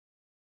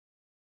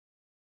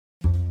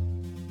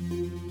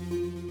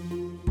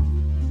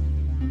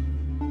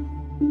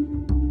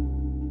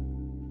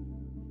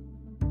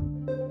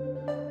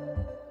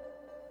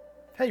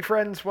Hey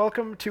friends,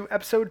 welcome to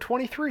episode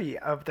 23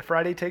 of the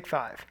Friday Take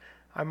 5.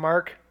 I'm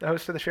Mark, the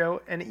host of the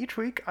show, and each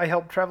week I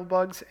help travel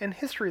bugs and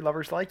history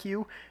lovers like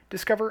you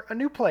discover a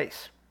new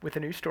place with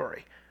a new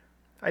story.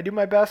 I do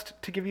my best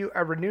to give you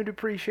a renewed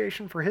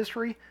appreciation for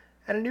history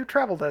and a new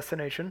travel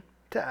destination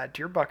to add to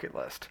your bucket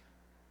list.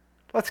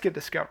 Let's get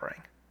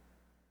discovering.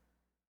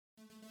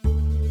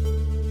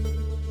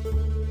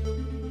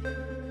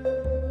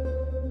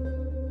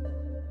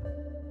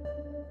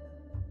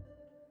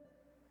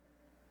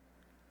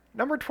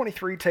 Number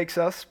 23 takes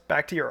us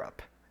back to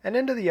Europe and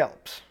into the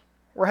Alps.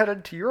 We're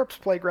headed to Europe's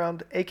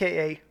playground,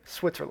 aka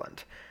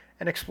Switzerland,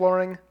 and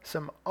exploring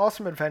some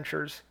awesome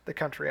adventures the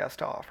country has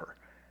to offer.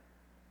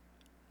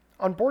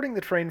 On boarding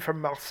the train from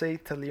Marseille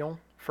to Lyon,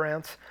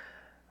 France,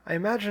 I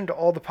imagined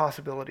all the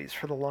possibilities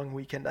for the long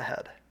weekend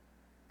ahead.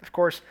 Of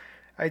course,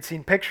 I had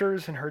seen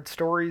pictures and heard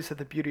stories of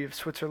the beauty of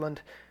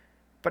Switzerland,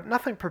 but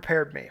nothing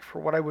prepared me for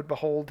what I would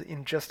behold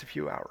in just a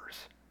few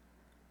hours.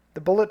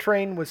 The bullet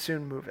train was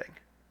soon moving.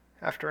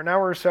 After an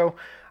hour or so,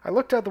 I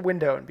looked out the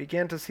window and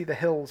began to see the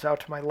hills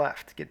out to my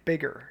left get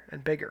bigger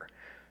and bigger.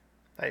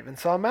 I even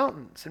saw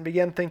mountains and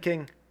began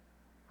thinking,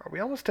 are we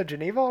almost to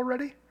Geneva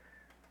already?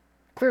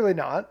 Clearly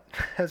not,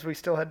 as we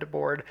still had to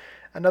board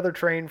another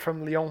train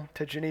from Lyon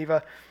to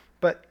Geneva,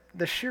 but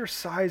the sheer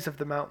size of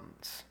the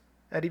mountains,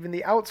 at even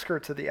the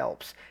outskirts of the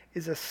Alps,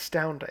 is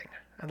astounding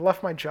and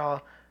left my jaw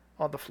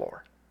on the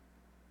floor.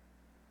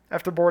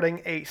 After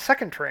boarding a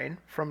second train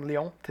from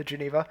Lyon to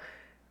Geneva,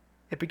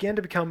 it began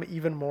to become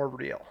even more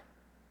real.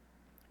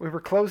 We were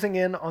closing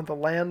in on the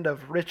land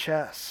of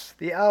richesse,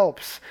 the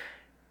Alps,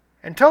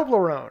 and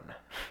Toblerone.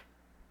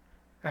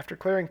 After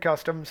clearing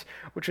customs,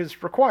 which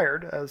is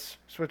required as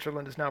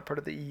Switzerland is now part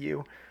of the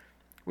EU,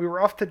 we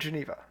were off to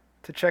Geneva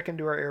to check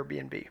into our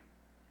Airbnb.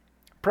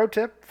 Pro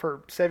tip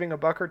for saving a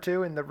buck or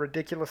two in the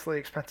ridiculously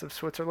expensive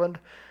Switzerland: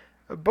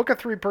 book a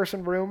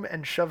 3-person room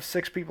and shove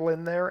 6 people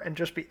in there and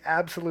just be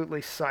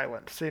absolutely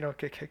silent so you don't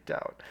get kicked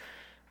out.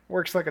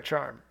 Works like a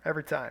charm,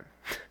 every time.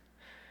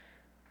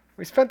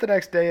 We spent the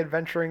next day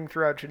adventuring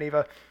throughout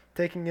Geneva,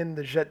 taking in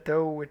the Jet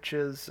d'eau, which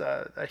is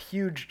a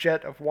huge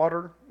jet of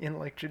water in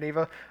Lake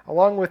Geneva,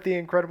 along with the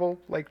incredible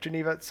Lake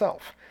Geneva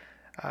itself,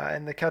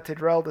 and the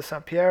Cathédrale de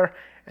Saint-Pierre,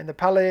 and the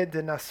Palais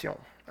des Nations,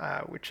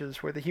 which is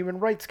where the Human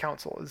Rights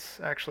Council is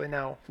actually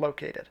now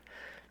located,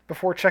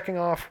 before checking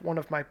off one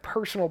of my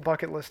personal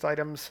bucket list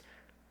items,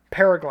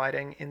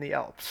 paragliding in the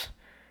Alps.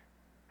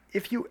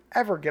 If you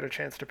ever get a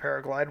chance to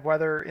paraglide,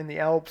 whether in the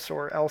Alps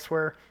or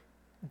elsewhere,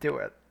 do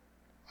it.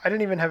 I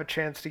didn't even have a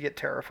chance to get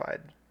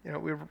terrified.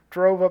 We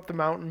drove up the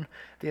mountain,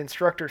 the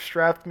instructor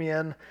strapped me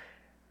in,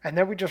 and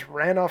then we just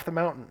ran off the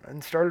mountain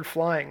and started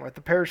flying with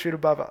the parachute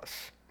above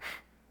us.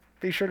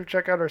 Be sure to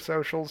check out our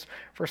socials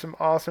for some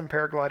awesome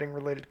paragliding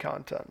related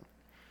content.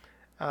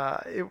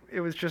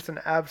 It was just an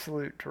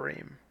absolute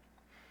dream.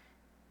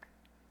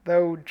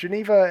 Though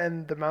Geneva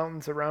and the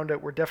mountains around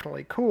it were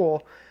definitely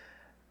cool,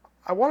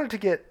 I wanted to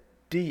get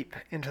deep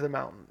into the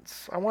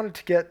mountains. I wanted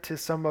to get to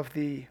some of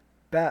the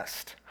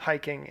best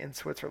hiking in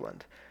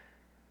Switzerland.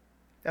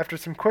 After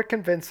some quick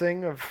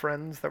convincing of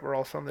friends that were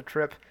also on the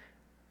trip,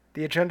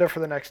 the agenda for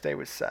the next day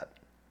was set.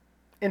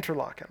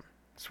 Interlaken,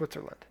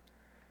 Switzerland.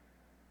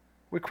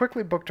 We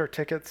quickly booked our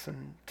tickets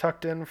and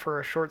tucked in for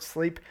a short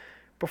sleep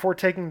before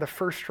taking the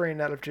first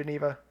train out of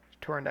Geneva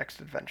to our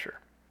next adventure.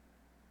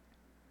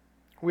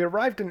 We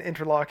arrived in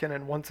Interlaken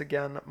and once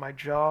again my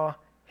jaw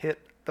hit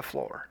the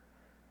floor.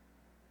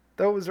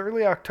 Though it was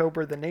early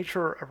October, the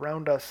nature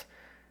around us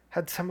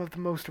had some of the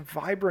most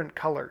vibrant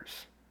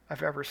colors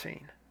I've ever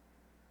seen.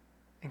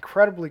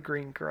 Incredibly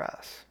green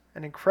grass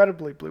and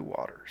incredibly blue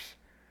waters.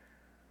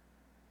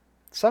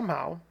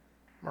 Somehow,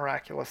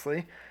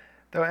 miraculously,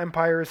 though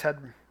empires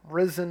had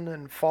risen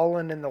and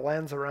fallen in the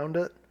lands around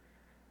it,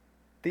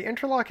 the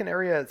Interlaken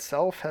area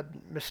itself had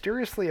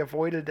mysteriously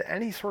avoided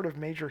any sort of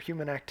major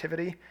human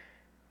activity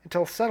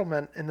until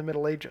settlement in the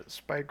Middle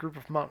Ages by a group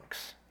of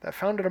monks that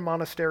founded a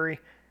monastery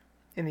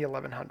in the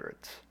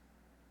 1100s.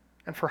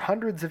 And for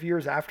hundreds of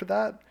years after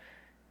that,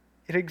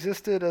 it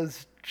existed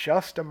as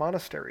just a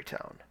monastery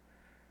town,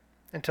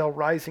 until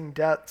rising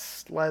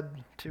debts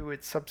led to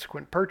its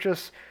subsequent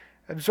purchase,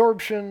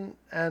 absorption,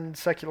 and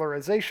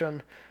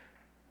secularization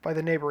by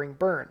the neighboring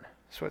Bern,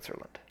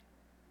 Switzerland.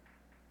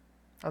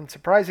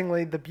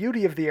 Unsurprisingly, the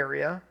beauty of the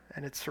area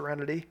and its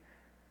serenity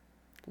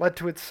led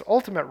to its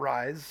ultimate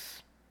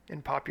rise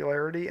in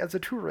popularity as a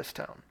tourist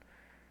town.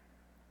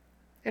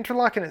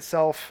 Interlaken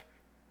itself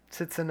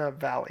sits in a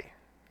valley,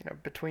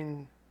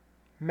 between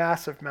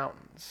massive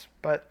mountains.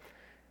 But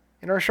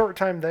in our short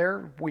time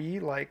there, we,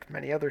 like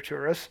many other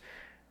tourists,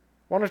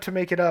 wanted to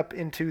make it up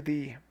into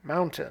the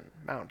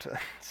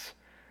mountains.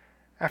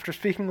 After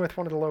speaking with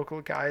one of the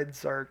local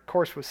guides, our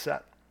course was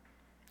set.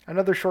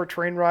 Another short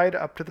train ride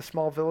up to the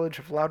small village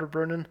of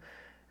Lauterbrunnen,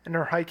 and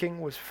our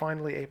hiking was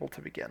finally able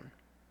to begin.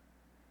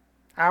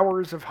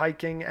 Hours of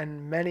hiking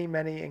and many,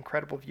 many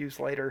incredible views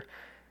later,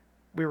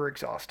 we were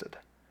exhausted.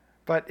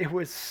 But it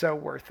was so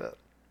worth it.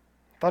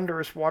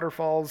 Thunderous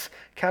waterfalls,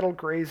 cattle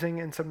grazing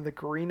in some of the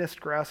greenest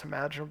grass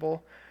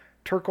imaginable,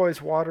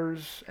 turquoise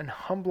waters, and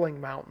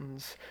humbling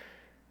mountains.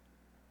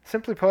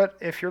 Simply put,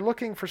 if you're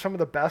looking for some of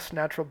the best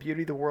natural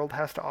beauty the world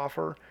has to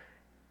offer,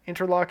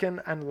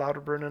 Interlaken and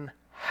Lauterbrunnen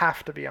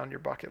have to be on your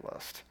bucket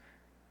list.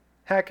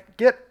 Heck,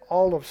 get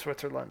all of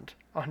Switzerland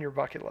on your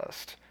bucket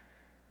list.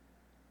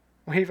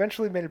 We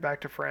eventually made it back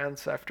to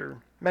France after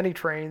many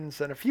trains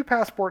and a few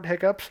passport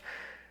hiccups,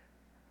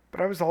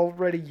 but I was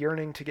already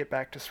yearning to get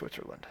back to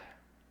Switzerland.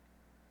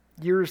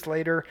 Years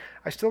later,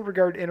 I still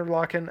regard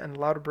Interlaken and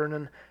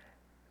Lauterbrunnen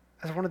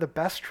as one of the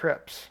best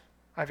trips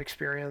I've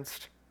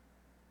experienced,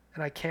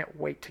 and I can't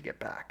wait to get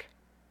back.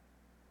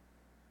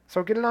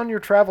 So get it on your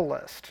travel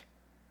list.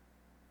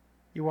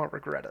 You won't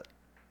regret it.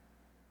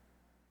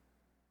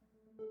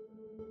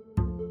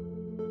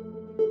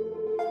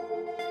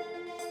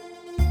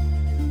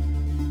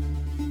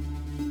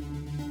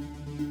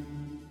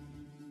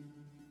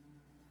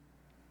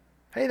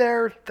 Hey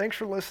there, thanks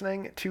for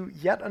listening to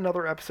yet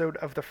another episode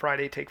of the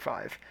Friday Take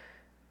 5.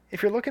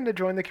 If you're looking to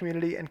join the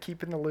community and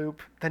keep in the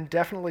loop, then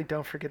definitely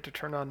don't forget to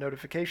turn on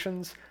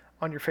notifications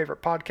on your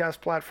favorite podcast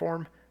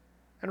platform,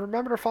 and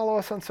remember to follow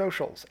us on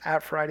socials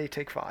at Friday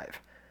Take 5.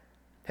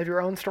 Have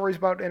your own stories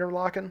about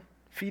Interlaken,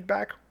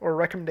 feedback, or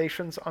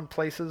recommendations on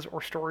places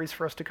or stories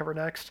for us to cover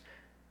next?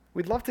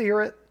 We'd love to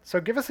hear it, so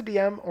give us a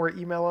DM or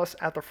email us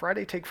at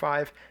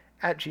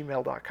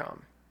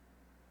thefridaytake5@gmail.com.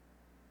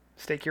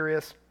 Stay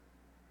curious,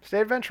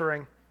 stay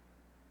adventuring,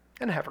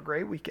 and have a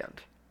great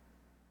weekend.